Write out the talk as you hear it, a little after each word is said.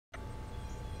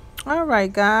All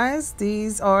right, guys,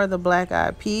 these are the black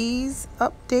eyed peas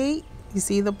update. You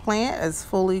see the plant is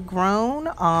fully grown.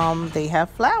 They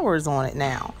have flowers on it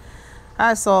now.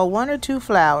 I saw one or two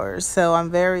flowers, so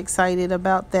I'm very excited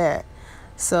about that.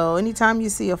 So anytime you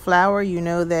see a flower, you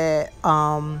know that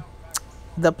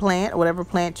the plant, whatever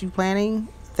plant you're planting,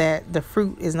 that the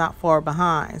fruit is not far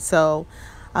behind. So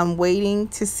I'm waiting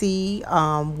to see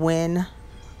when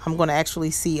I'm going to actually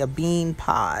see a bean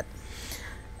pod.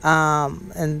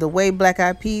 And the way black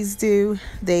eyed peas do,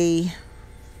 they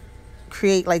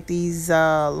create like these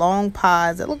long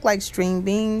pods that look like string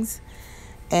beans.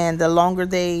 And the longer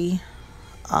they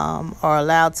are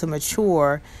allowed to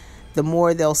mature, the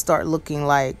more they'll start looking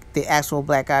like the actual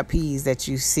black eyed peas that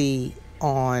you see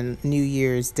on New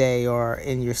Year's Day or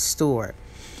in your store.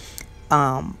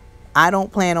 Um, I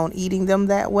don't plan on eating them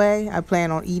that way. I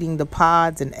plan on eating the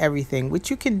pods and everything,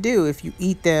 which you can do if you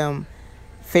eat them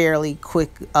fairly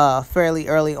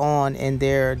early on in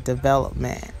their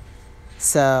development.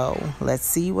 So let's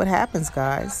see what happens,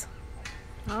 guys.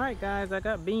 All right, guys, I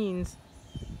got beans.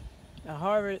 I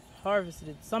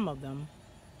harvested some of them.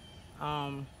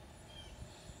 Um,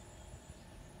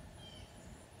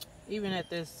 Even at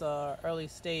this early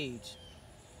stage,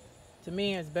 to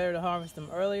me, it's better to harvest them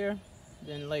earlier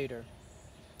than later.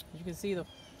 You can see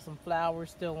some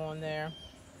flowers still on there,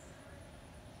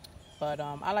 but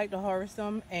I like to harvest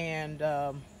them, and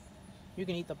you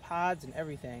can eat the pods and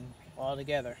everything all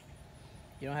together.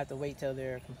 You don't have to wait till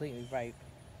they're completely ripe.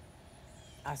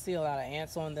 I see a lot of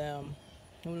ants on them.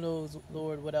 Who knows,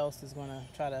 Lord, what else is going to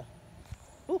try to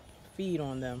feed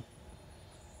on them.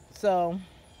 So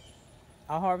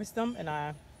I'll harvest them and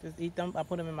I just eat them. I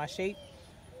put them in my shake.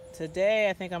 Today,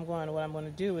 I think what I'm going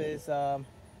to do is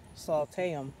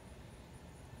saute them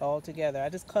all together. I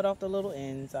just cut off the little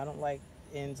ends. I don't like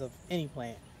ends of any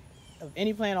plant. Of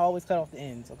any plant, I always cut off the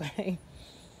ends, okay?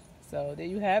 So there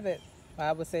you have it.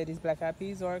 I would say these black eyed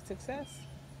peas are a success.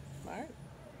 All right.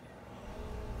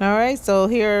 All right, so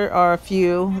here are a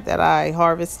few that I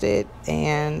harvested,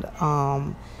 and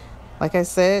like I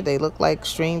said, they look like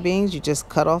string beans. You just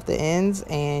cut off the ends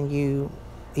and you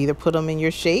either put them in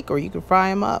your shake or you can fry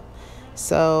them up.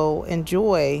 So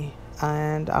enjoy,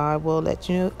 and I will let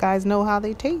you guys know how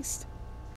they taste.